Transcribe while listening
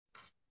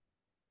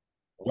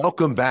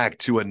Welcome back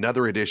to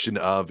another edition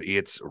of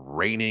It's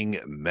Raining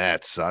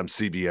Mets. I'm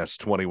CBS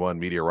 21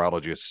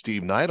 meteorologist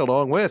Steve Knight,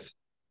 along with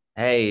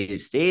Hey,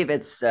 Steve,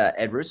 it's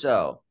Ed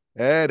Russo.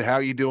 Ed. How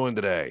you doing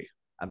today?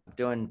 I'm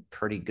doing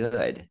pretty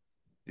good.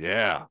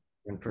 Yeah,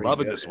 Doing pretty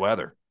loving good. this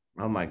weather.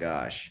 Oh my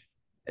gosh.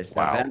 It's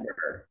Wow.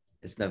 November.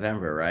 It's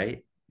November,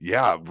 right?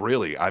 Yeah,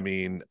 really. I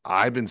mean,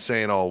 I've been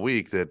saying all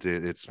week that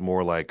it's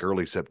more like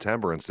early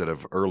September instead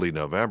of early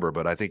November,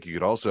 but I think you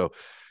could also,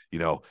 you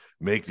know,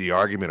 make the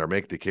argument or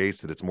make the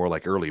case that it's more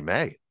like early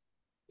May.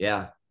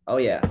 Yeah. Oh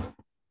yeah.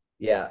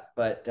 Yeah.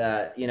 But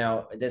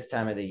this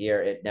time of the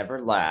year it never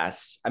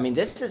lasts. I mean,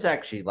 this is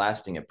actually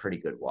lasting a pretty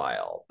good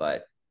while,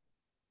 but I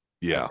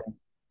Yeah. think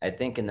I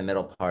think in the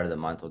middle part of the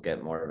month we'll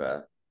get more of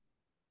a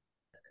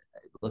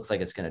looks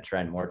like it's going to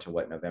trend more to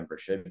what November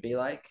should be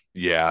like.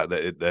 Yeah,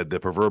 the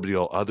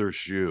proverbial other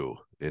shoe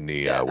in the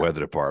Yeah.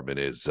 weather department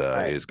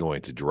Right. is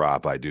going to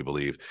drop, I do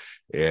believe.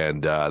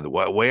 And the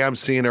way I'm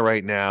seeing it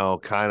right now,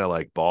 kind of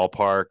like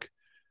ballpark,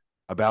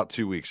 about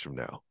 2 weeks from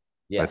now.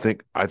 Yeah.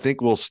 I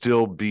think we'll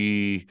still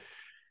be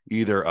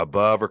either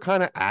above or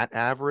kind of at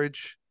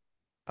average,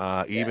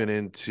 Yeah. even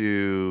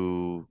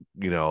into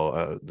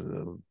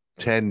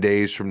 10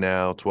 days from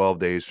now, 12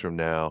 days from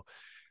now,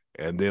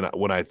 and then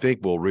when I think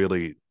we'll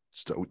really,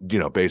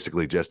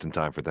 basically just in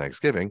time for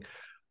Thanksgiving.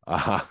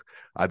 Uh,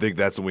 I think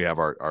that's when we have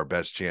our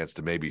best chance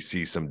to maybe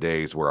see some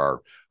days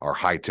where our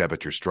high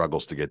temperature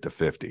struggles to get to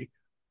 50.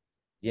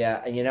 Yeah.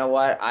 And you know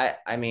what?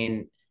 I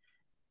mean,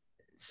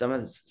 some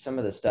of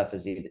the stuff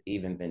has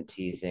even been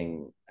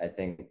teasing. I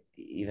think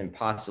even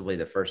possibly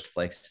the first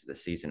flakes of the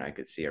season I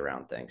could see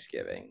around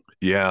Thanksgiving.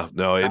 Yeah,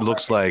 no, it Not like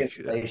looks like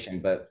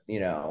inflation, but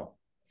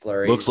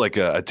flurries.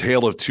 a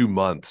tale of 2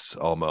 months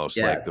almost.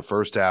 Like Yeah. the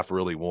first half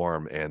really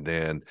warm, and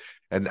then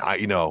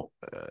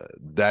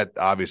that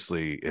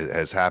obviously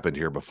has happened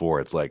here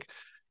before. It's like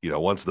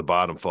once the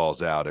bottom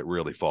falls out, it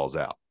really falls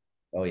out.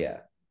 Oh yeah.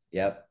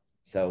 Yep.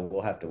 So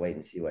we'll have to wait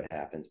and see what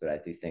happens. But I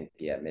do think,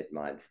 yeah,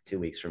 mid-month, 2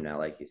 weeks from now,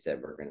 like you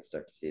said, we're going to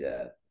start to see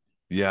that.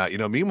 Yeah,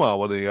 meanwhile,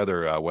 one of the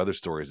other weather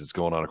stories that's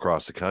going on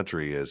across the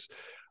country is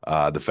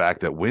the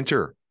fact that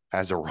winter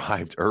has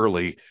arrived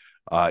early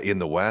in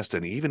the West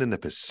and even in the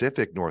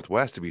Pacific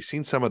Northwest. Have you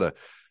seen some of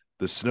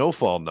the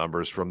snowfall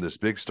numbers from this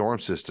big storm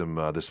system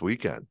this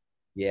weekend?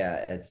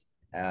 Yeah,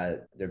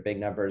 they're big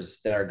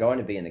numbers that are going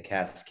to be in the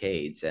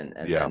Cascades, and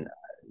Yeah, then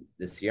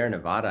the Sierra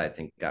Nevada, I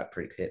think, got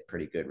pretty hit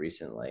pretty good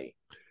recently.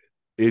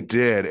 it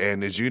did.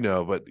 And as you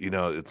know, but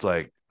it's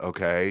like,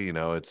 okay,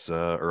 it's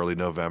early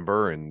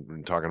November and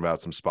we're talking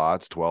about some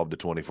spots, 12 to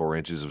 24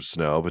 inches of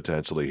snow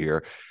potentially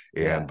here.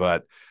 Yeah.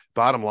 But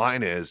bottom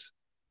line is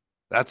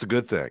that's a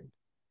good thing.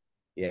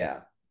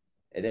 Yeah,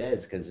 it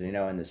is because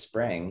in the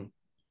spring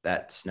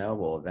that snow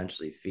will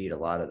eventually feed a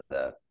lot of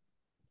the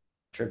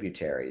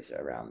tributaries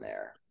around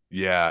there.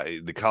 Yeah,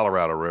 the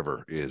Colorado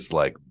River is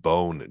like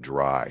bone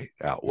dry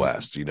out Mhm.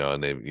 west,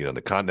 and they,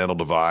 the Continental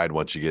Divide,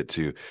 once you get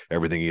to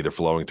everything either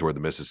flowing toward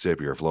the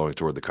Mississippi or flowing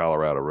toward the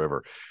Colorado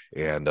River.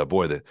 And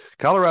boy, the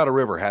Colorado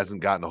River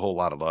hasn't gotten a whole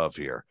lot of love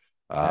here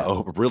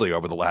No.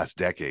 over the last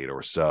decade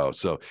or so.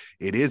 So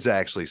it is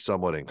actually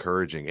somewhat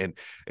encouraging.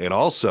 And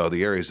also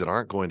the areas that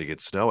aren't going to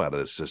get snow out of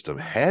this system,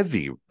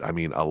 heavy, I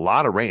mean, a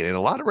lot of rain and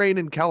a lot of rain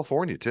in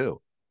California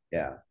too.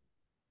 Yeah,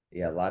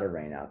 yeah, a lot of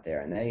rain out there,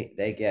 and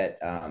they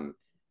get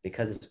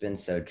because it's been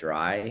so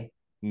dry,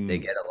 they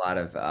Mm, get a lot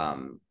of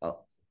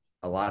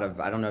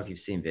I don't know if you've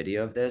seen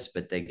video of this,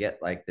 but they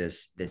get like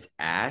this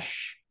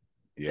ash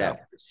yeah,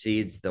 that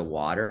precedes the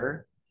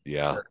water.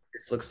 yeah, So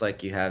this looks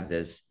like you have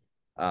this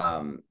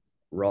um,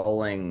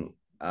 rolling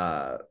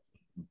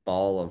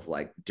ball of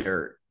like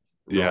dirt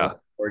rolling yeah,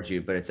 towards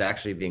you, but it's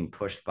actually being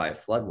pushed by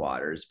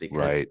floodwaters because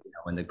right.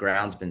 when the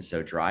ground's been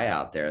so dry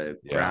out there, the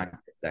Yeah. ground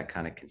gets that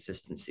kind of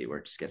consistency where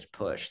it just gets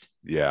pushed.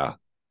 Yeah.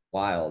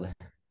 Wild.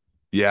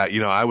 Yeah.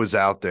 I was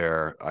out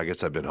there. I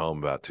guess I've been home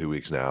about 2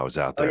 weeks now. I was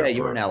out Oh yeah, there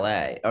you were in for,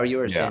 LA or you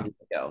were in San yeah.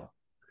 Diego.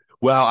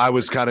 Well, I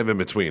was kind of in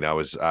between. I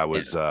Yeah.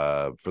 was,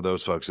 for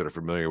those folks that are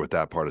familiar with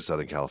that part of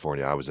Southern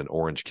California, I was in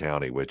Orange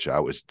County, which I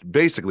was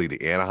basically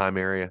the Anaheim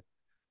area,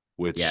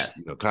 which,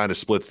 Yes. kind of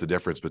splits the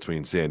difference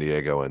between San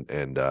Diego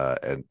and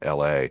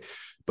LA.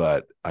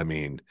 But I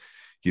mean,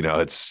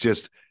 it's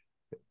just,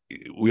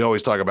 we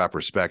always talk about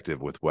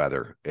perspective with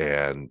weather,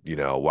 and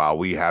while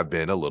we have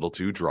been a little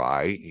too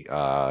dry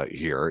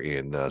here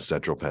in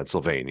central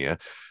Pennsylvania,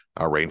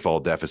 our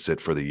rainfall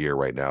deficit for the year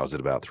right now is at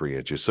about 3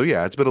 inches. So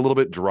yeah, it's been a little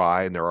bit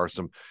dry, and there are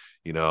some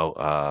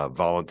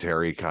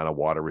voluntary kind of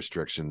water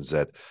restrictions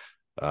that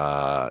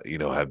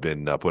have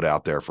been put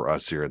out there for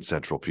us here in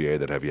central PA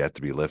that have yet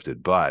to be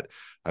lifted. But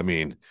I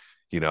mean,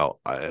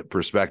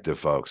 perspective,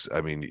 folks.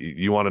 I mean,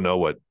 you want to know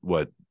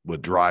what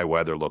dry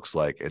weather looks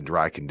like and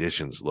dry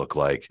conditions look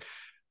like.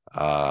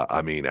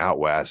 I mean, out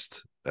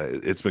west,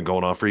 it's been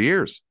going on for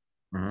years.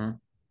 Hmm.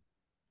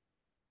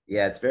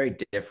 Yeah, it's very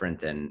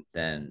different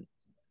than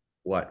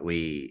what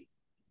we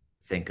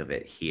think of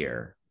it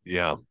here.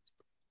 Yeah.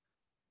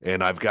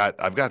 And I've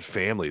got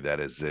family that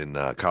is in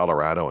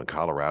Colorado, and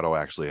Colorado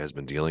actually has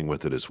been dealing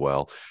with it as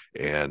well.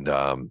 And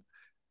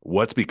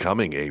what's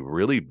becoming a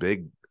really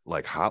big,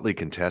 like hotly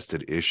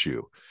contested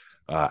issue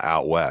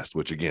out west,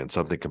 which again,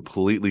 something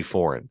completely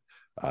foreign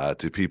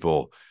to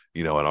people,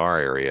 in our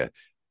area,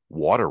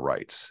 water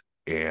rights.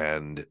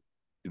 And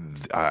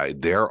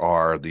there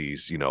are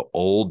these,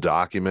 old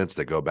documents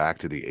that go back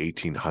to the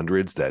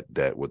 1800s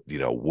that would,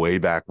 way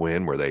back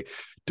when, where they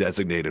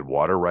designated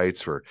water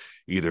rights for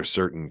either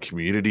certain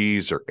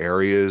communities or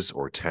areas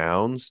or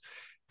towns.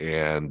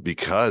 And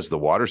because the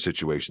water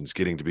situation is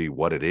getting to be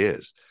what it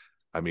is,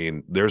 I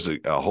mean, there's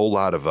a whole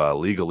lot of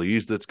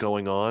legalese that's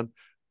going on.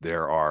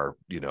 There are,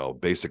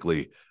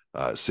 basically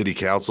city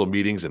council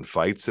meetings and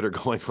fights that are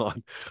going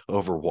on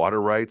over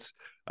water rights.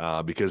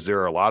 Because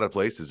there are a lot of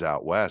places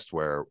out west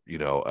where,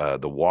 the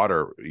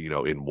water,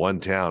 in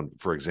one town,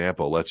 for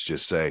example, let's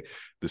just say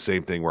the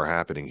same thing we're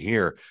happening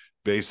here.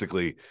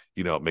 Basically,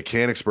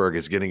 Mechanicsburg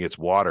is getting its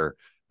water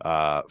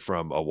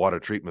from a water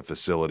treatment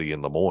facility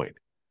in Lemoyne.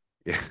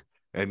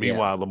 And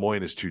meanwhile,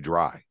 Lemoyne is too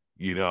dry,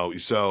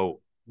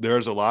 so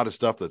there's a lot of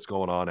stuff that's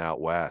going on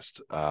out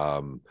west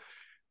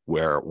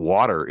where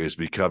water is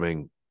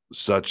becoming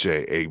such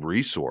a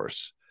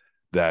resource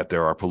that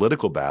there are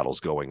political battles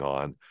going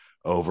on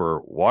over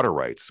water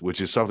rights,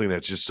 which is something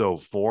that's just so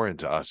foreign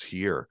to us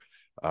here.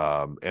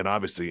 And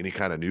obviously any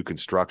kind of new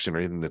construction or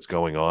anything that's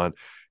going on,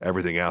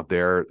 everything out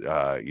there,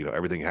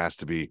 everything has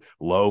to be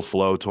low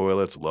flow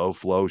toilets, low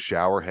flow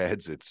shower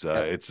heads. It's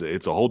a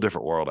whole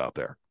different world out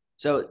there.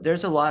 So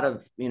there's a lot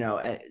of,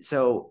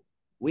 so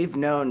we've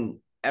known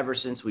ever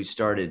since we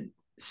started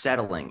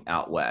settling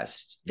out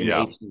west in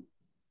the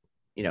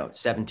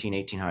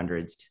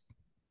 1800s,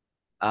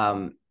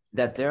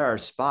 that there are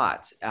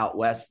spots out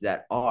west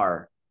that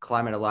are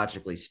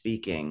climatologically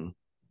speaking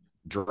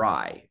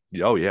dry.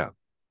 Oh yeah.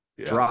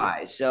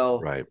 Dry.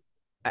 So right.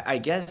 I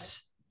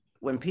guess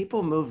when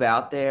people move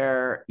out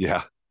there,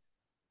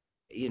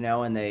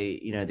 and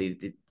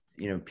they,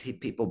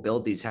 people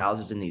build these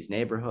houses in these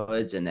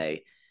neighborhoods, and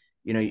they,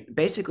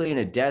 basically in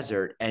a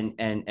desert, and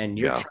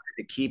you're trying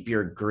to keep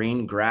your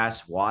green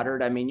grass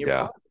watered. I mean, you're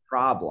part of the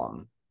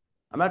problem.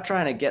 I'm not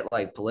trying to get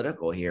like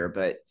political here,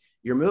 but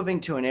you're moving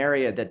to an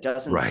area that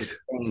doesn't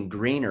sustain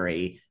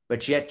greenery,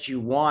 but yet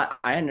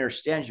I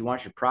understand you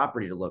want your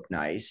property to look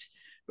nice.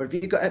 But if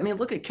you go, I mean,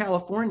 look at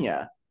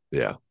California.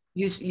 Yeah.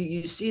 You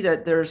see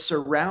that there's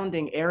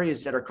surrounding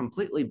areas that are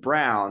completely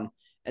brown,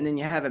 and then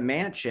you have a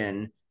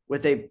mansion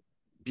with a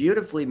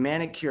beautifully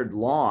manicured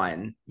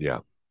lawn. Yeah.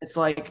 It's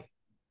like,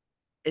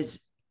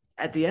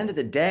 at the end of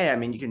the day, I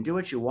mean, you can do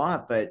what you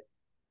want, but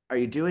are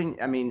you doing,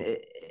 I mean,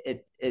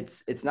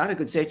 it's not a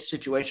good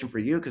situation for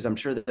you, because I'm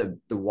sure that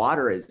the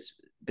water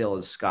bill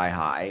is sky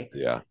high.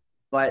 Yeah.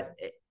 But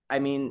I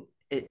mean,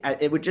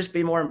 it would just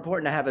be more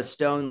important to have a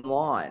stone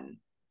lawn,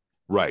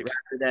 right,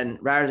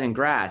 rather than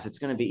grass. It's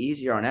going to be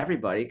easier on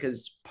everybody,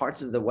 because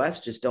parts of the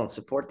West just don't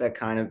support that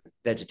kind of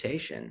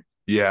vegetation.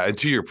 Yeah, and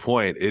to your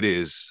point, it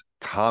is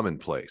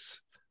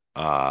commonplace,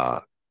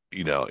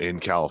 in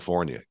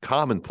California,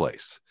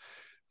 commonplace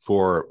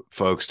for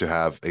folks to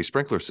have a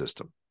sprinkler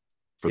system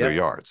for their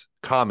yards.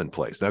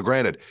 Commonplace. Now,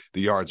 granted,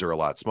 the yards are a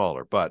lot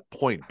smaller, but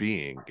point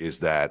being is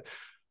that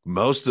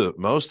most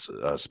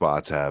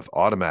spots have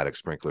automatic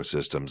sprinkler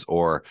systems,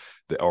 or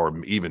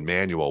even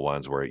manual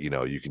ones where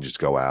you can just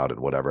go out and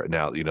whatever.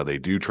 Now they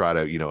do try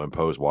to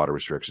impose water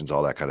restrictions,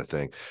 all that kind of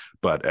thing,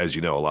 but as a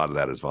lot of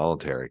that is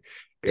voluntary.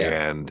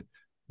 And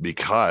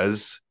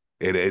because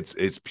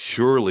it's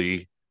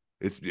purely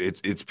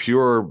it's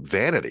pure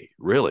vanity,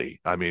 really.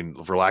 I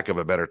mean, for lack of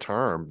a better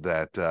term,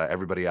 that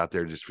everybody out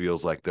there just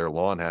feels like their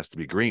lawn has to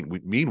be green.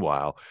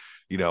 Meanwhile,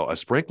 a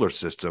sprinkler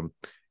system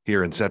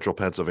here in central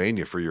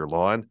Pennsylvania for your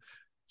lawn,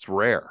 it's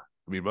rare.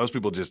 I mean, most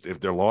people just, if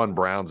their lawn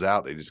browns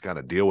out, they just kind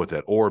of deal with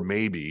it. Or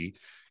maybe,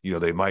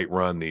 they might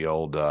run the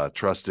old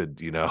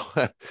trusted,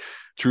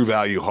 True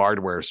Value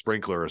hardware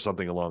sprinkler or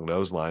something along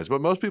those lines.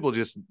 But most people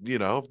just,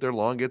 if their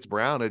lawn gets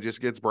brown, it just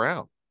gets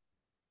brown.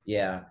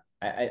 Yeah.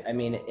 I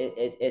mean,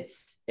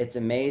 it's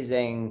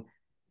amazing.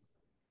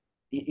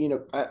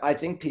 I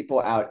think people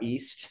out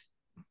east,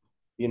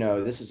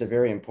 this is a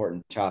very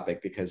important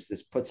topic, because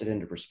this puts it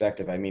into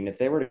perspective. I mean, if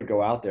they were to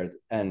go out there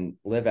and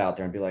live out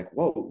there and be like,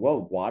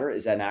 whoa, water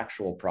is an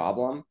actual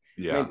problem.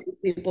 Yeah. I mean,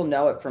 people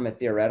know it from a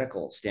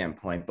theoretical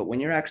standpoint, but when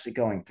you're actually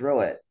going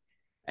through it,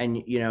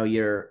 and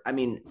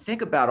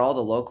think about all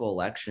the local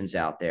elections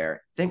out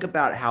there. Think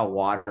about how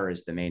water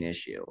is the main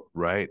issue.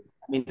 Right.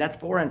 I mean, that's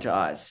foreign to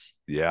us.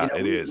 Yeah,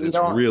 it is. It's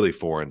really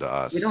foreign to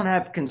us. We don't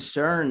have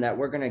concern that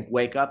we're going to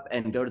wake up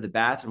and go to the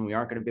bathroom. We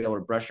aren't going to be able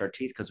to brush our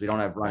teeth because we don't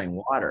have running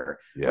water.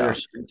 Yeah.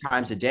 There's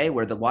times a day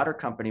where the water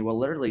company will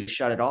literally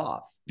shut it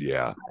off.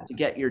 Yeah. To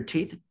get your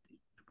teeth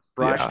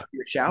brushed,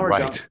 your shower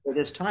done for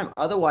this time.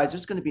 Otherwise,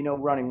 there's going to be no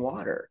running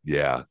water.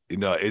 Yeah.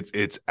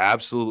 It's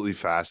absolutely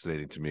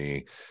fascinating to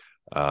me.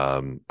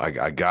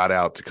 I got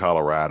out to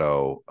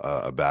Colorado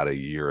about a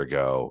year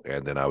ago,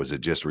 and then I was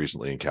just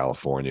recently in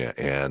California.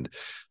 And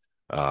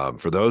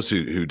for those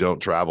who don't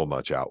travel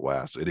much out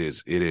west, it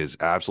is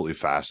absolutely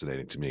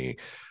fascinating to me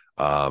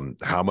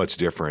how much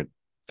different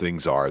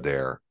things are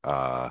there.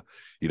 How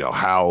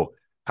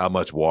how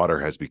much water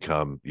has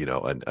become,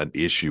 an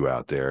issue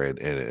out there, and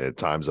at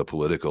times a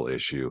political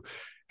issue.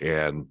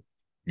 And,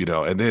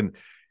 and then,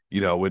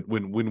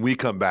 when we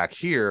come back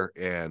here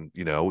and,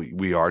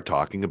 we are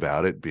talking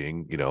about it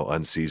being,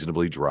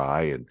 unseasonably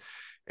dry,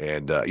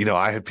 and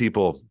I have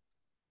people,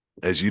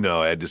 as you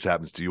know, Ed, this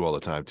happens to you all the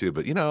time too,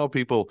 but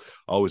people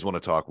always want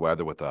to talk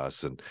weather with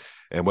us, and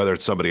whether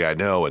it's somebody I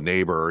know, a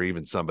neighbor, or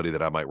even somebody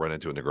that I might run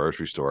into in the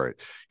grocery store,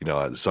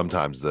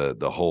 sometimes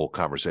the whole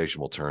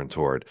conversation will turn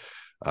toward,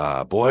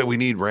 boy, we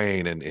need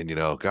rain,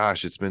 and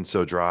gosh, it's been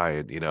so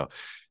dry,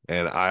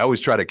 and I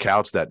always try to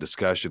couch that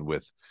discussion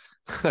with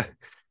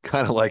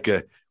kind of like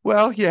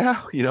well,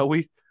 yeah,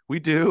 we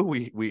do,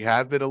 we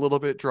have been a little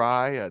bit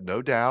dry,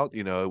 no doubt,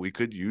 we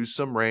could use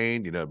some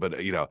rain, but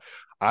I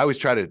always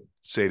try to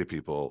say to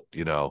people,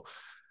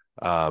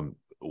 um,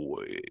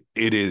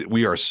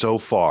 we are so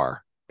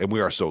far, and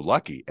we are so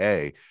lucky,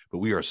 but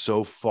we are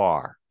so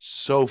far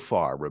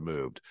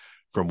removed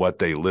from what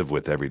they live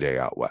with every day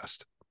out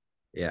west.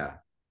 Yeah,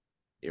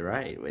 you're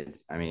right.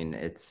 I mean,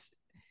 it's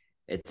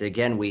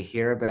again, we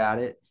hear about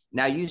it.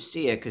 Now you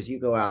see it because you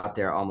go out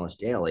there almost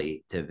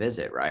daily to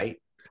visit,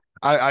 right?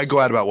 I go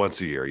out about once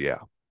a year. Yeah.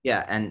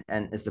 Yeah. And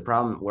is the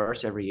problem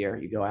worse every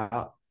year you go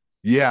out?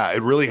 Yeah,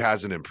 it really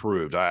hasn't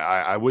improved.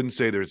 I wouldn't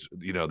say there's,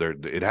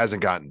 it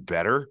hasn't gotten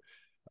better.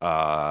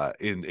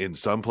 In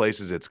some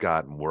places it's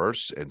gotten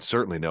worse, and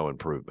certainly no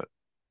improvement.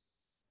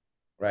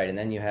 Right. And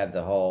then you have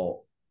the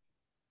whole,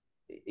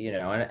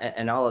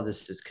 and all of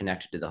this is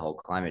connected to the whole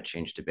climate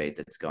change debate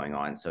that's going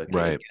on. So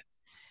Right.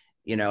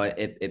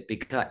 it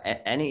becomes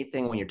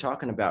anything when you're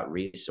talking about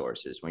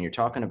resources, when you're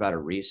talking about a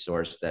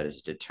resource that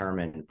is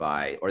determined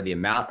by, or the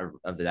amount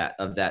of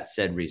that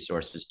said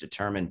resource is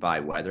determined by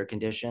weather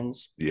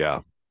conditions.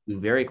 Yeah. You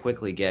very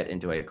quickly get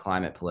into a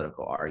climate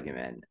political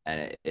argument,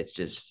 and it's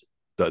just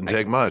Doesn't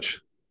take much.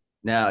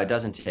 no, it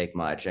doesn't take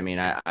much. I mean,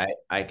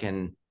 I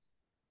can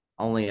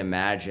only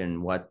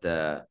imagine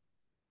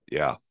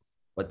Yeah.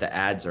 what the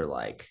ads are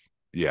like.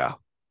 Yeah.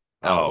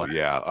 Out Oh, west.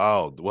 yeah.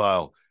 Oh,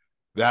 well,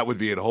 that would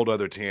be a whole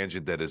other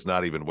tangent that is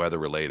not even weather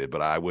related.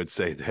 But I would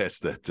say this,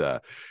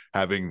 that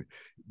having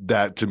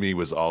that to me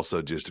was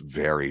also just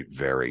very,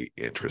 very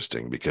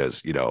interesting,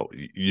 because,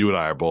 you and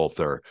I are both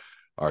are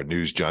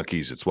news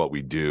junkies. It's what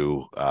we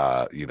do.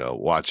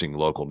 Watching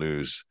local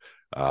news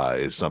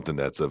is something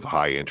that's of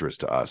high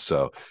interest to us.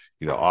 So,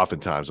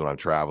 oftentimes when I'm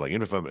traveling,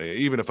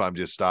 even if I'm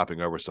just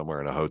stopping over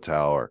somewhere in a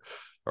hotel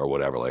or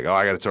whatever, like, oh,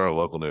 I got to turn on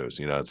local news,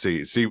 and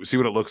see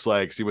what it looks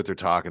like, see what they're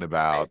talking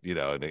about,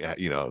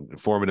 and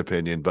form an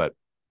opinion. But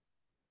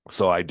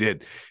so I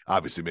did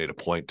obviously made a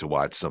point to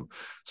watch some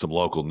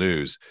local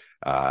news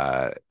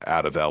out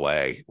of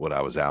LA when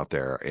I was out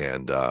there,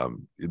 and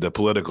the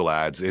political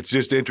ads. It's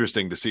just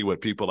interesting to see what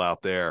people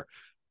out there,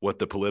 what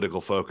the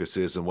political focus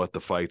is, and what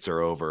the fights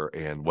are over,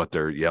 and what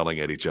they're yelling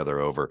at each other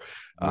over,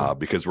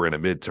 because we're in a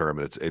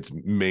midterm, and it's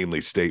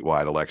mainly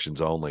statewide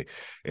elections only,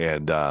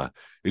 and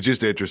it's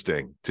just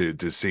interesting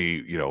to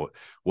see,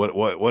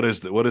 what is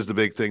the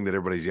big thing that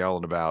everybody's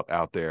yelling about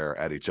out there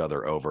at each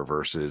other over,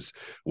 versus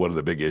what are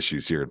the big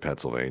issues here in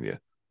Pennsylvania.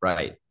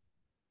 Right.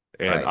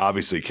 And Right.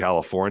 obviously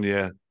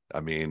California,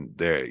 I mean,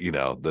 there,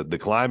 the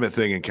climate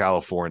thing in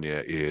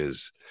California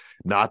is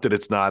not that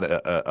it's not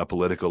a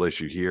political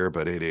issue here,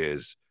 but it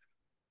is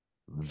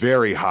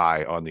very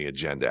high on the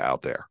agenda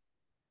out there.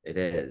 It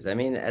is. I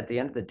mean, at the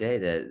end of the day,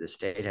 the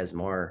state has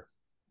more,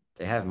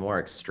 they have more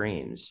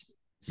extremes.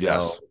 So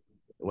Yes.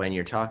 when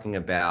you're talking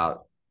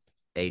about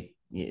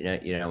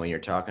when you're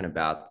talking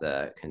about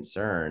the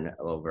concern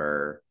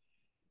over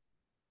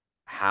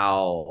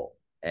how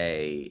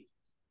a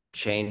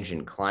change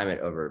in climate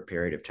over a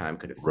period of time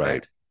could Right.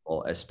 affect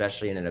people,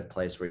 especially in a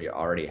place where you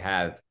already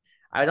have,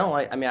 I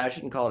mean, I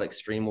shouldn't call it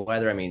extreme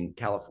weather. I mean,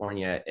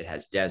 California, it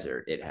has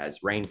desert, it has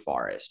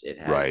rainforest,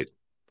 Right.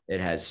 it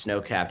has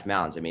snow-capped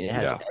mountains. I mean, it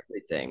has Yeah.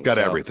 everything. Got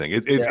So everything.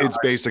 there It's are,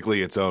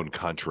 basically its own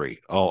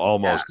country, yeah,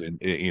 almost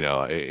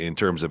in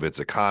terms of its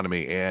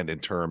economy, and in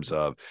terms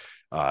of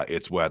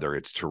its weather,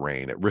 its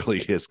terrain. It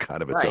really is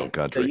kind of its own right.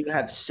 So country. you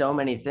have so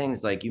many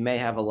things. Like you may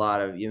have a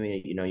lot of you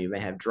may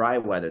have dry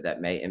weather that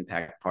may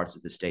impact parts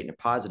of the state in a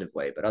positive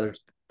way, but other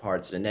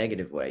parts in a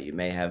negative way. You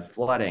may have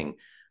flooding,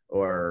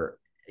 or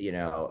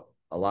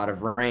a lot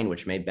of rain,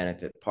 which may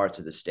benefit parts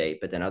of the state,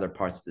 but then other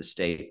parts of the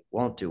state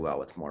won't do well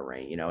with more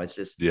rain. It's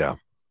just Yeah.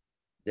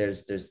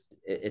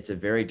 it's a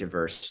very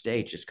diverse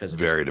state just because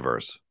of its Very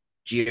diverse.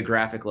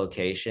 geographic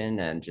location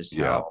and just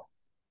Yeah. how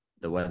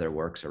the weather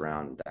works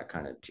around that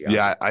kind of Yeah,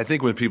 geography. I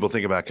think when people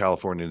think about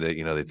California,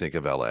 they think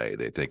of LA,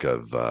 they think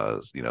of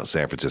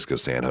San Francisco,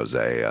 San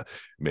Jose,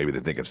 maybe they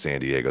think of San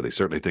Diego. They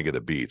certainly think of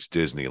the beach,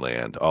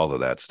 Disneyland, all of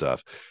that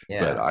stuff. But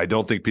Yeah. I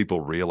don't think people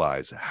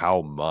realize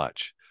how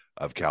much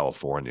of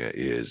California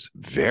is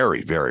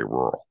very, very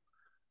rural.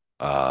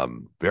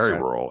 Very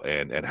Right. rural,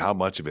 and how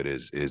much of it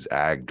is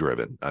ag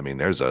driven. I mean,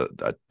 there's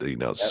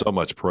Yep. so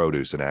much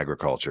produce and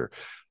agriculture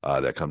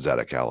that comes out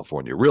of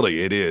California.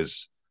 Really, it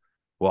is.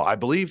 Well, I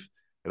believe,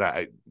 and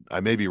I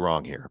may be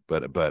wrong here,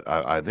 but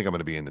I think I'm going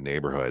to be in the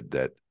neighborhood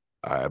that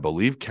I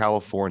believe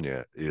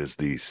California is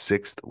the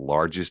sixth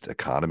largest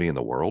economy in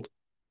the world.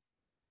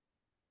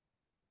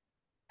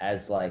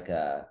 As like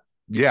a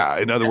Yeah,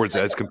 in other words,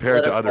 as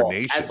compared to other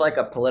as like nations.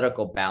 a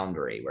political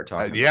boundary, we're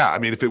talking about. Yeah, I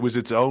mean, if it was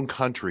its own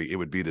country, it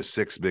would be the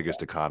sixth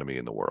biggest economy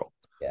in the world.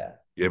 Yeah.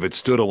 If it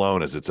stood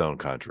alone as its own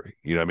country,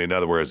 I mean, in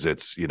other words,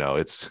 it's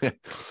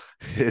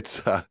it's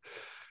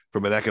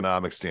from an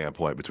economic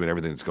standpoint between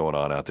everything that's going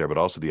on out there, but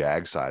also the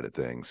ag side of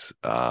things.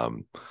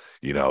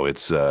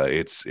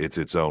 It's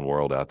its own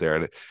world out there.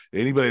 And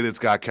anybody that's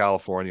got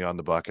California on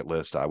the bucket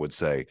list, I would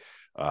say,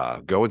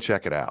 go and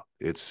check it out.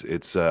 It's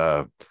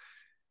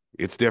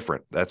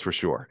different, that's for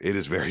sure. It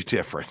is very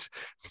different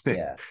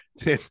Yeah.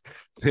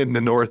 in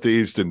the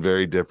Northeast, and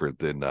very different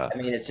than. I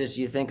mean, it's just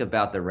you think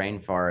about the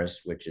rainforest,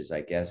 which is,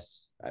 I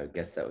guess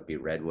that would be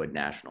Redwood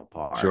National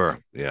Park, Sure.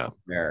 Yeah.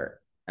 where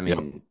I Yep.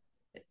 mean,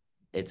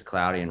 it's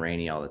cloudy and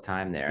rainy all the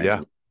time there. Yeah.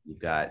 And you've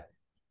got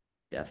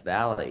Death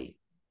Valley,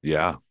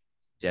 Yeah.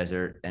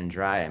 desert and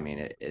dry. I mean,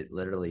 it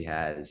literally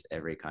has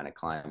every kind of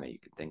climate you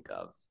could think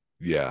of.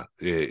 Yeah.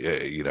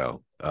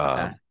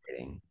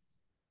 Fascinating.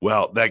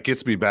 Well, that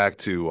gets me back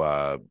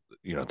to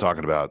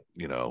talking about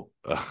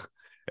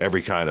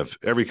every kind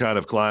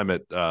of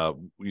climate.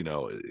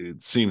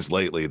 It seems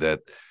lately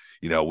that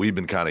we've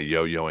been kind of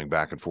yo-yoing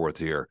back and forth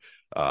here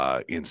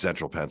in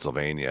central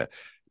Pennsylvania.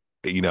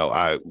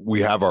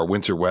 We have our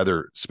winter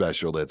weather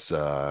special that's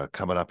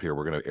coming up here.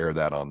 We're going to air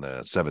that on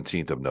the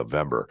 17th of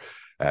November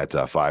at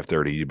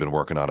 5:30. You've been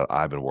working on it.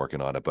 I've been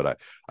working on it, but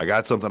I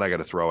got something I got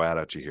to throw out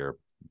at you here.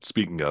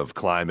 Speaking of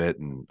climate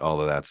and all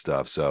of that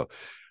stuff. So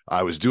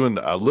I was doing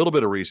a little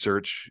bit of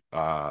research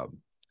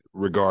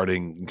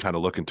regarding kind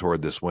of looking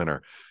toward this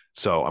winter.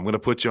 So I'm going to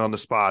put you on the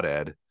spot,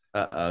 Ed.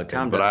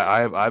 Tom, But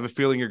I have a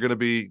feeling you're going to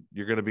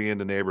be in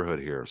the neighborhood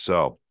here.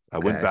 So I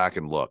went back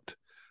and looked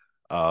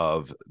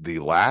of the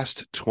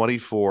last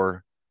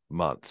 24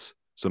 months.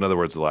 So in other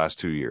words, the last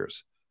 2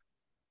 years,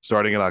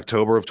 starting in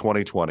October of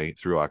 2020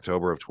 through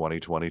October of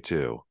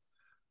 2022,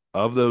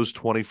 of those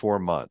 24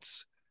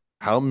 months,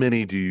 how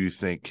many do you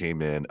think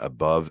came in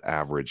above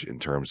average in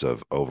terms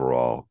of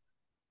overall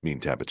mean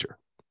temperature?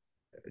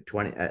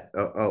 20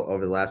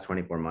 over the last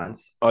 24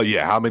 months. Oh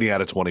yeah, how many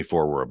out of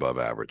 24 were above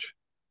average?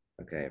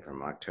 Okay,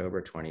 from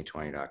October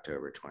 2020 to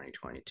October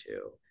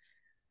 2022.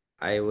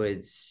 I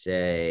would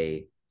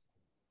say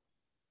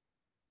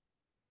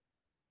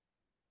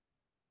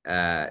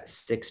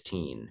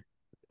 16.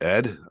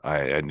 Ed,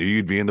 I knew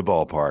you'd be in the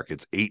ballpark.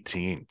 It's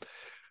 18.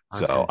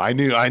 So I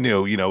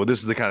knew, this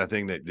is the kind of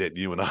thing that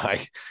you and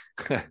I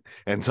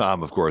and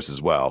Tom, of course,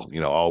 as well,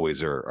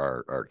 always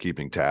are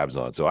keeping tabs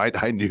on. So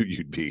I knew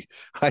you'd be,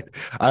 I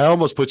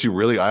almost put you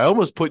really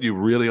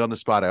on the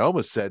spot. I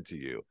almost said to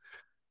you,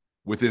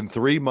 within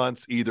 3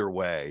 months, either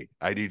way,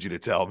 I need you to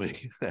tell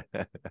me.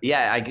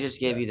 Yeah, I just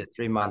gave you the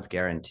 3-month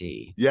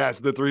guarantee.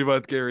 Yes, the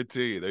 3-month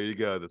guarantee. There you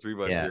go, the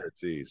 3-month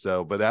guarantee.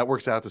 So, but that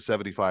works out to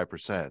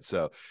 75%.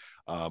 So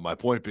my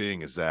point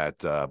being is that,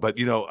 but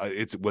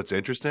it's what's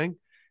interesting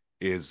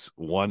is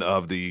one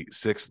of the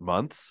 6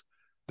 months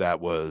that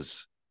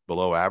was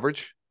below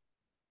average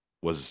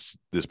was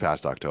this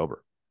past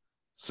October.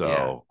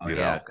 So,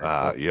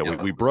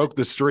 we broke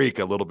the streak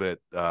a little bit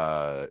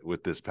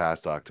with this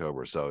past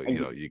October. So,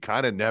 you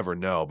kind of never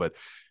know, but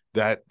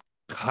that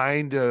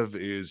whole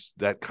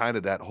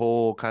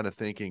kind of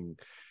thinking,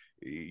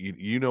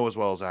 as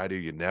well as I do,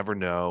 you never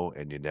know,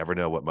 and you never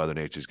know what Mother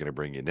Nature is going to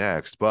bring you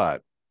next.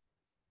 But,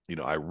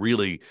 I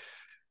really,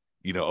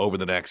 over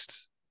the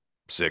next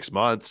 6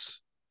 months,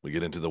 we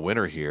get into the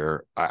winter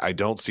here, I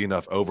don't see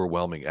enough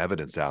overwhelming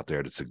evidence out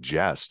there to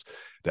suggest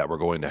that we're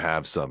going to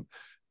have some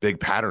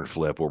big pattern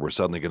flip where we're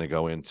suddenly going to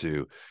go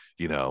into,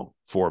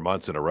 4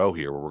 months in a row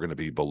here where we're going to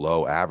be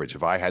below average.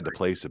 If I had to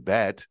place a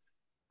bet,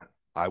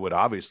 I would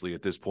obviously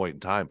at this point in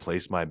time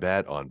place my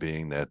bet on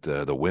being that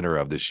the winter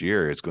of this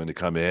year is going to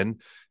come in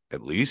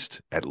at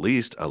least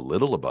a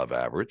little above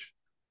average.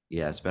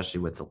 Yeah, especially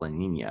with the La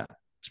Nina.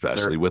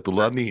 Especially with the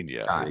La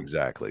Nina.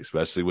 Exactly.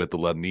 Especially with the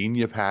La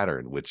Nina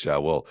pattern, which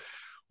we're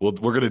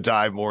going to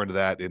dive more into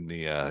that in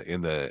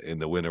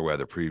the winter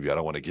weather preview. I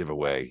don't want to give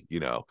away,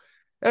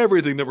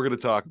 everything that we're going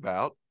to talk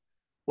about.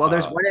 Well, there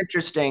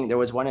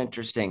was one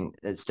interesting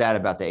stat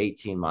about the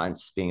 18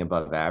 months being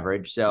above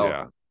average.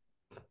 So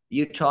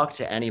you talk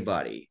to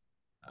anybody,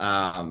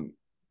 and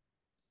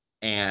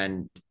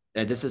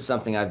this is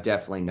something I've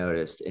definitely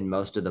noticed in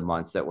most of the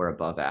months that were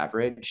above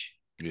average.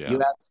 Yeah. You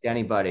ask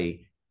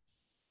anybody,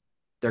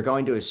 they're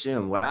going to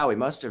assume, wow, we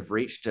must have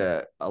reached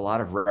a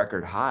lot of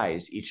record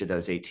highs each of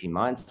those 18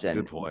 months. And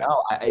good point.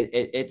 No,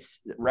 it's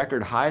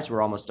record highs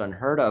were almost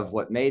unheard of.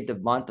 What made the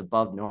month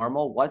above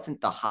normal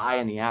wasn't the high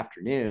in the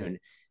afternoon.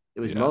 It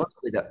was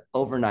mostly the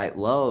overnight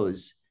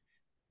lows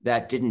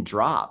that didn't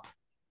drop.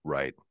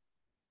 Right.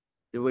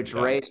 Which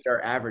raised our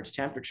average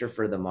temperature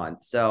for the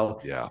month. So,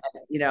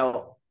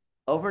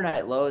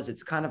 overnight lows,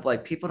 it's kind of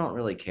like people don't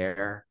really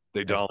care.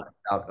 They don't.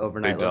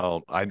 Overnight. They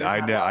don't. I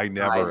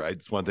never.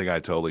 It's one thing I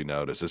totally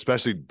notice,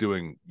 especially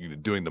doing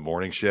the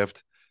morning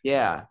shift.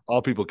 Yeah.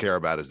 All people care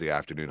about is the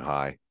afternoon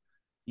high.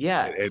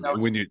 Yeah.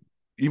 And when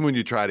even when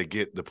you try to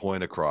get the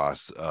point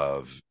across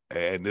of,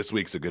 and this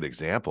week's a good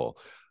example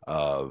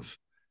of,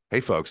 hey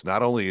folks,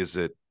 not only is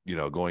it,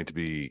 going to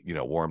be,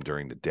 warm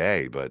during the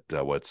day, but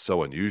what's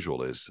so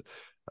unusual is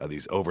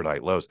these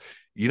overnight lows.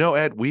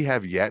 Ed, we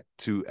have yet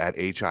to, at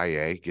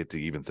HIA, get to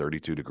even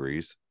 32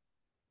 degrees.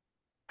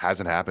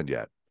 Hasn't happened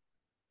yet.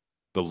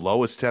 The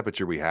lowest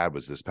temperature we had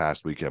was this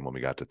past weekend when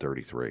we got to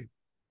 33.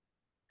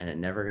 And it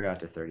never got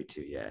to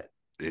 32 yet.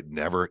 It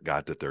never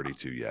got to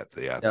 32 yet.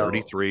 Yeah, So,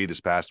 33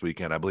 this past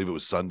weekend. I believe it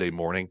was Sunday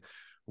morning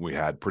when we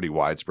had pretty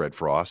widespread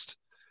frost.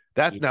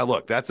 Now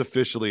look, that's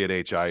officially at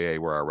HIA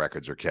where our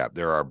records are kept.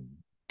 There are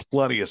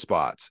plenty of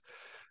spots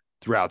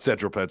throughout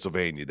central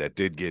Pennsylvania that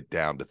did get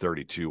down to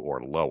 32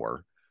 or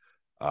lower.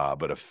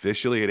 But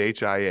officially at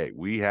HIA,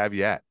 we have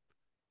yet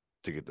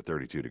to get to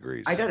 32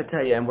 degrees. I got to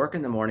tell you, and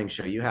working the morning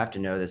show, you have to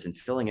know this, and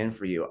filling in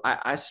for you.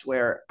 I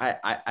swear,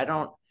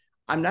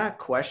 I'm not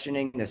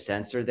questioning the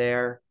sensor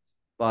there,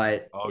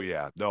 but oh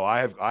yeah, no, I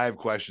have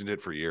questioned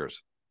it for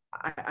years.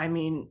 I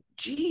mean,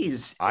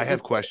 geez, I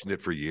have questioned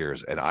it for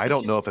years, and I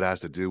don't know if it has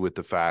to do with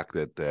the fact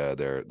that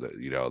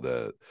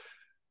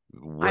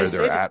where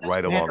they're at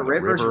right along the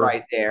river,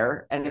 right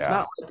there, and it's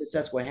not like the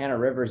Susquehanna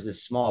River is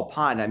this small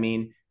pond. I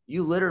mean,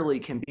 you literally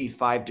can be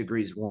 5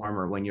 degrees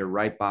warmer when you're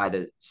right by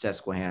the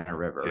Susquehanna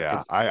River.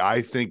 Yeah,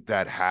 I think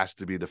that has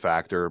to be the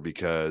factor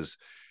because,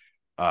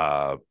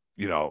 as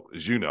you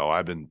know,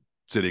 I've been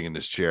sitting in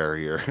this chair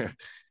here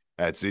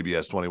at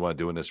CBS 21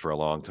 doing this for a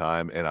long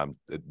time, and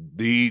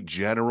the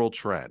general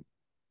trend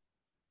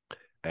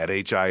at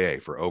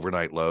HIA for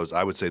overnight lows,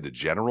 I would say the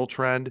general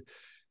trend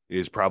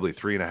is probably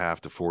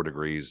 3.5 to 4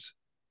 degrees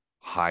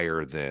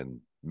higher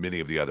than many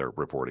of the other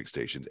reporting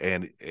stations.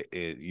 And,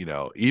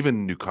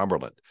 even New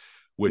Cumberland,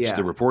 which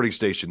the reporting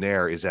station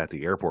there is at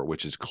the airport,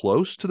 which is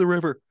close to the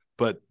river,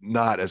 but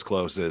not as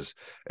close as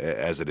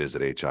it is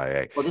at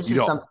HIA. Well, this is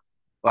something.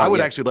 I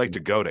would actually like to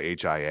go to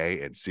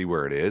HIA and see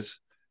where it is.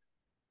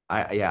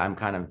 I'm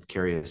kind of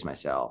curious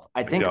myself.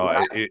 I think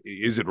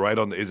is it right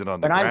on? Is it on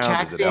the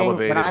ground? Is it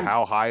elevated?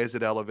 How high is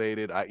it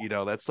elevated?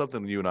 That's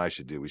something you and I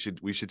should do.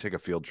 We should take a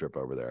field trip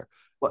over there.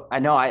 Well, I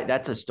know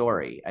that's a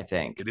story. I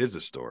think it is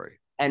a story.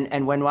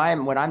 And when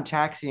I'm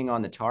taxiing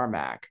on the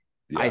tarmac,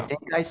 I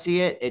think I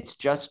see it. It's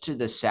just to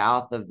the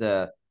south of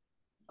the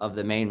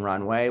main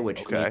runway, which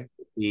needs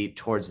to be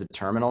towards the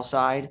terminal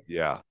side.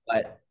 Yeah,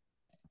 but.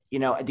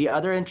 The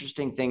other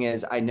interesting thing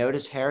is I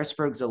notice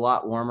Harrisburg's a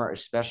lot warmer,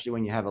 especially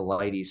when you have a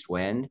light east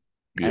wind.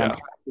 And I'm trying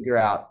to figure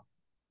out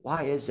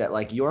why is that?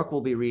 Like York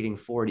will be reading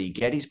 40,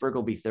 Gettysburg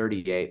will be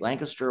 38,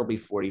 Lancaster will be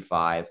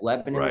 45,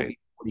 Lebanon will be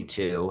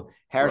 42,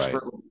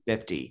 Harrisburg will be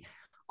 50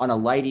 on a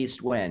light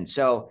east wind.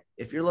 So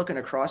if you're looking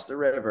across the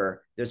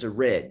river, there's a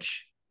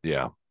ridge.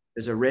 Yeah.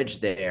 There's a ridge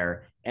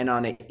there. And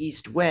on an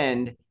east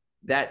wind,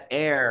 that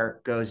air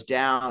goes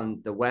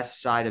down the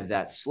west side of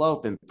that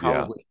slope and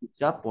probably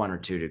heats up 1 or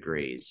 2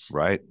 degrees.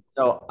 Right.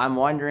 So I'm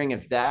wondering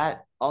if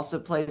that also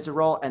plays a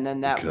role. And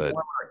then that warmer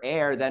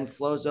air then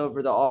flows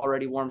over the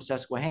already warm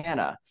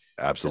Susquehanna.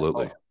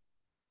 Absolutely.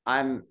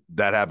 So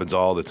that happens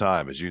all the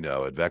time, as you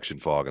know, advection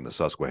fog and the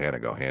Susquehanna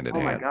go hand in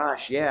hand. Oh my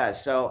gosh. Yeah.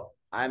 So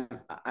I'm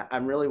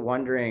really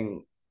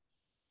wondering,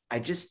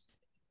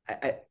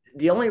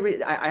 the only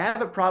reason I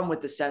have a problem with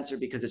the sensor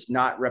because it's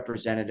not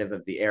representative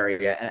of the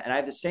area, and I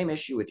have the same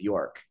issue with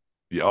York.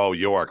 Oh,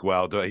 York.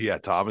 Well,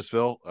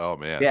 Thomasville. Oh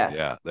man. Yes.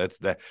 Yeah. That's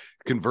that.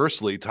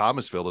 Conversely,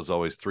 Thomasville is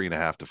always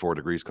 3.5 to 4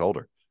 degrees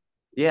colder.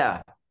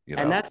 Yeah.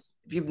 And that's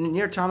if you're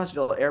near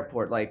Thomasville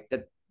Airport, like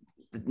that,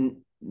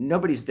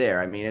 nobody's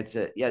there. I mean,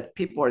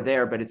 people are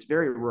there, but it's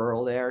very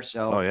rural there.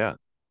 So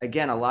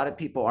again, a lot of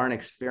people aren't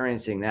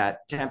experiencing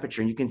that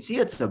temperature, and you can see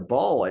it's a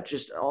bowl. It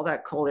just all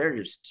that cold air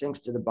just sinks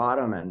to the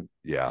bottom, and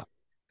so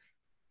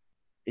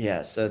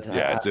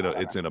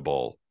it's in a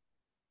bowl,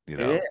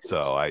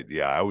 So I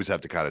always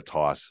have to kind of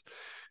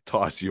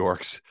toss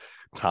York's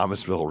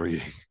Thomasville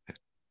reading.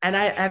 And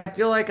I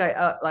feel like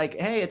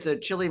hey, it's a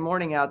chilly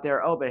morning out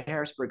there. Oh, but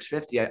Harrisburg's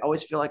 50. I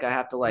always feel like I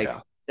have to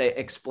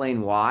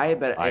explain why,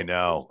 but I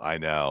know.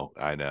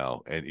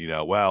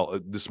 And well,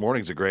 this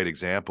morning's a great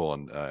example,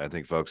 and I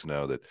think folks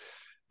know that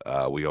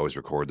we always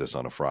record this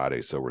on a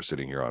Friday, so we're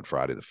sitting here on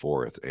Friday the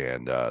 4th,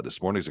 and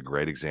this morning's a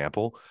great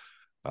example.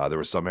 There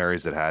were some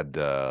areas that had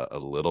a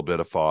little bit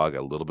of fog,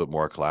 a little bit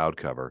more cloud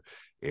cover,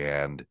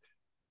 and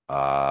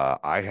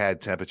I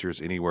had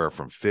temperatures anywhere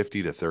from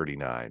 50 to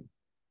 39.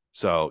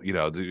 So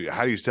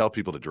how do you tell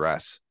people to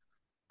dress?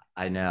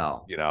 I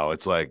know.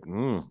 It's like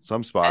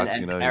some spots,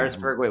 and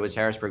Harrisburg, was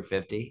Harrisburg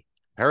 50?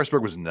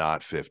 Harrisburg was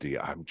not 50.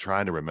 I'm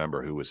trying to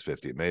remember who was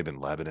 50. It may have been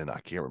Lebanon. I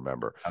can't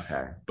remember.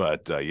 Okay.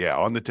 But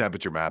on the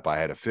temperature map, I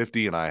had a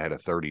 50 and I had a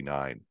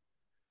 39.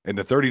 And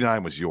the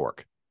 39 was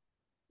York.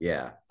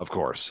 Yeah. Of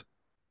course.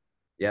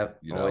 Yep.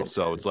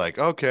 So it's like,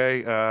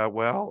 okay,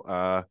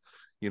 then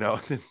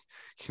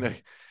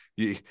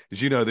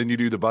you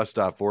do the bus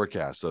stop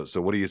forecast.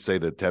 So what do you say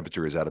the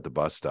temperature is out at the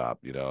bus stop?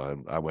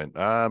 And I went,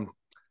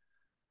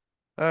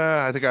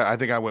 I think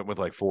I went with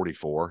like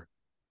 44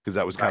 because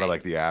that was kind of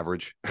like the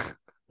average.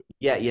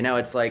 Yeah,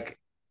 it's like,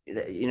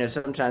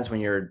 sometimes when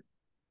you're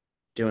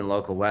doing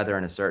local weather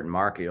in a certain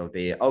market, it'll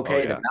be Oh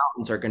okay. The yeah.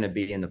 mountains are going to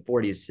be in the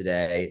 40s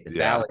today. The Yeah.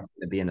 valley is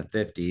going to be in the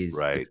 50s. The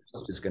Right.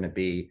 coast is going to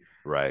be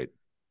Right.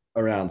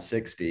 around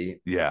 60. I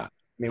Yeah.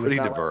 mean, it's Pretty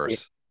not like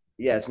diverse.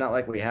 yeah, it's not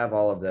like we have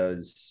all of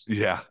those,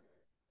 Yeah.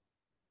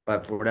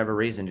 but for whatever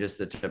reason, just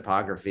the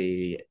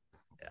topography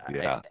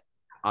Yeah.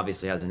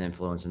 obviously has an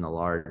influence in the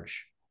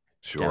large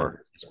stem of Sure.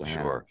 the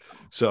Susquehanna. Sure.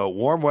 So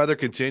warm weather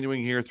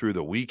continuing here through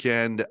the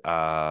weekend.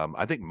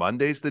 I think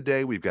Monday's the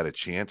day we've got a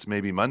chance.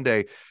 Maybe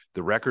Monday.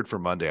 The record for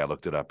Monday, I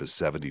looked it up, is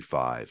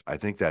 75. I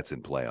think that's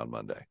in play on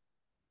Monday.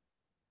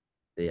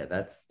 Yeah,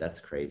 that's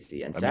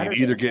crazy. And I mean,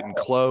 Saturday either and getting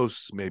Sunday,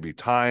 close, maybe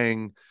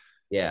tying,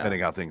 yeah, depending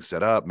how things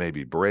set up,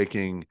 maybe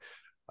breaking.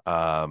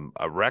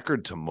 A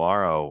record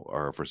tomorrow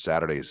or for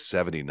Saturday is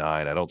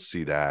 79. I don't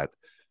see that.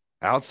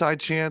 Outside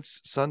chance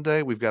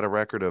Sunday, we've got a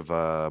record of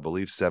I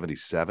believe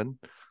 77.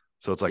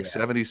 So it's like yeah,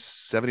 70,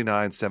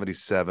 79,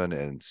 77,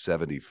 and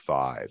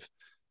 75 right.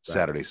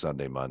 Saturday,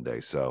 Sunday,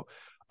 Monday. So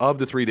of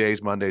the 3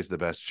 days, Monday's the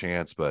best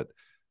chance, but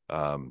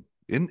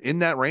in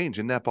that range,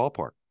 in that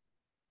ballpark.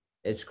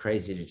 It's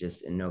crazy to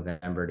just in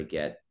November to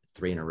get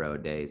 3 in a row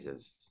days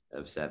of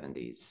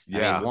 70s. I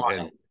mean, Yeah. one,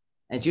 And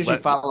and it's usually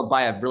let followed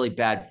by a really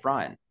bad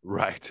front.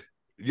 right.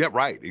 Yeah,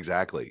 right.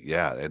 Exactly.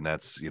 Yeah. And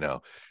that's,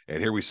 and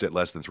here we sit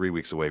less than 3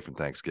 weeks away from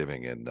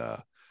Thanksgiving. And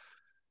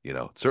it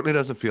certainly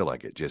doesn't feel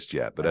like it just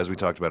yet. But as we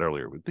talked about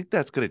earlier, we think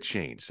that's going to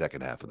change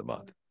second half of the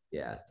month.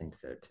 Yeah, I think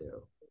so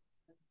too.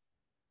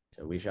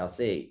 So we shall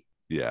see.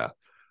 Yeah.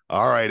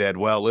 All right, Ed.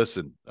 Well,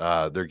 listen,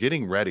 they're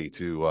getting ready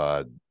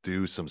to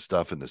do some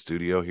stuff in the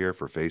studio here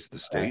for Face the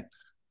Okay. State.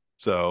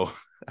 So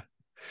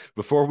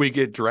before we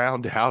get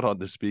drowned out on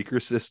the speaker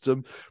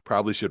system,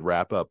 probably should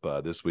wrap up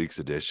this week's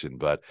edition.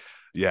 But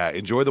yeah,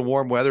 enjoy the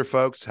warm weather,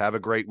 folks. Have a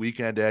great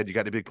weekend, Ed. You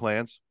got any big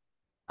plans?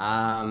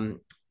 Um,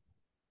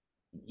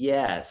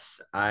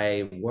 yes,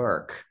 I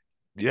work.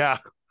 Yeah.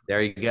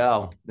 There you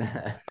go.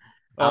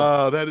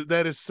 I'll, Oh,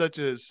 that is such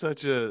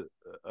a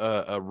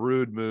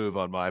rude move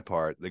on my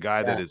part. The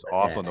guy that is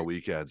off on the okay.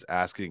 weekends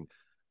asking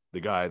the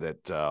guy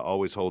that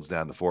always holds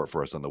down the fort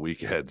for us on the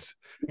weekends,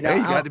 You know, "Hey,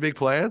 you got I'll any big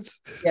plans?"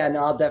 yeah,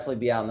 no, I'll definitely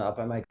be out and up.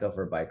 I might go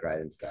for a bike ride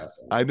and stuff.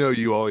 And I know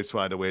you always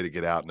find a way to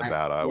get out and I,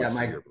 about. I yeah, always see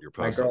my your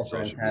my posts on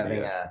girlfriend's social having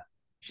media.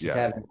 she's Yeah.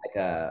 having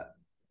like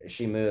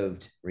she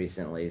moved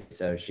recently,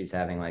 so she's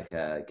having like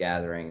a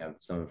gathering of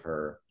some of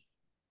her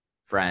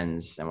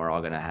friends, and we're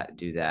all gonna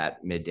do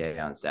that midday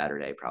on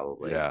Saturday,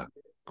 probably. Yeah.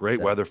 Great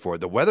So weather for it.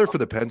 The weather for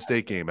the Penn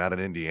State game out in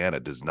Indiana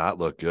does not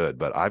look good,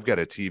 but I've got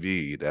a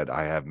TV that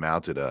I have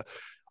mounted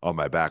on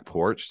my back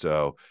porch.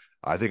 So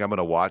I think I'm going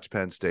to watch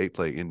Penn State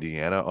play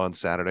Indiana on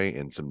Saturday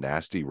in some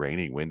nasty,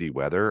 rainy, windy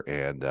weather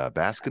and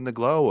bask in the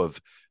glow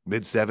of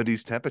mid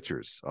 70s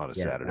temperatures on a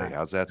yeah, Saturday.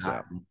 How's that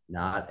not sound?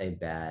 not a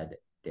bad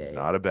day.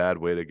 Not a bad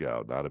way to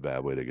go. Not a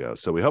bad way to go.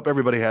 So we hope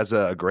everybody has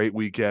a great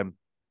weekend.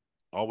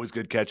 Always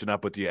good catching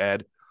up with you,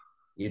 Ed.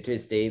 You too,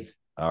 Steve.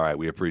 All right.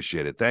 We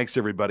appreciate it. Thanks,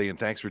 everybody. And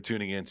thanks for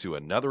tuning in to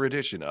another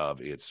edition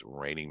of It's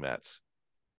Raining Mets.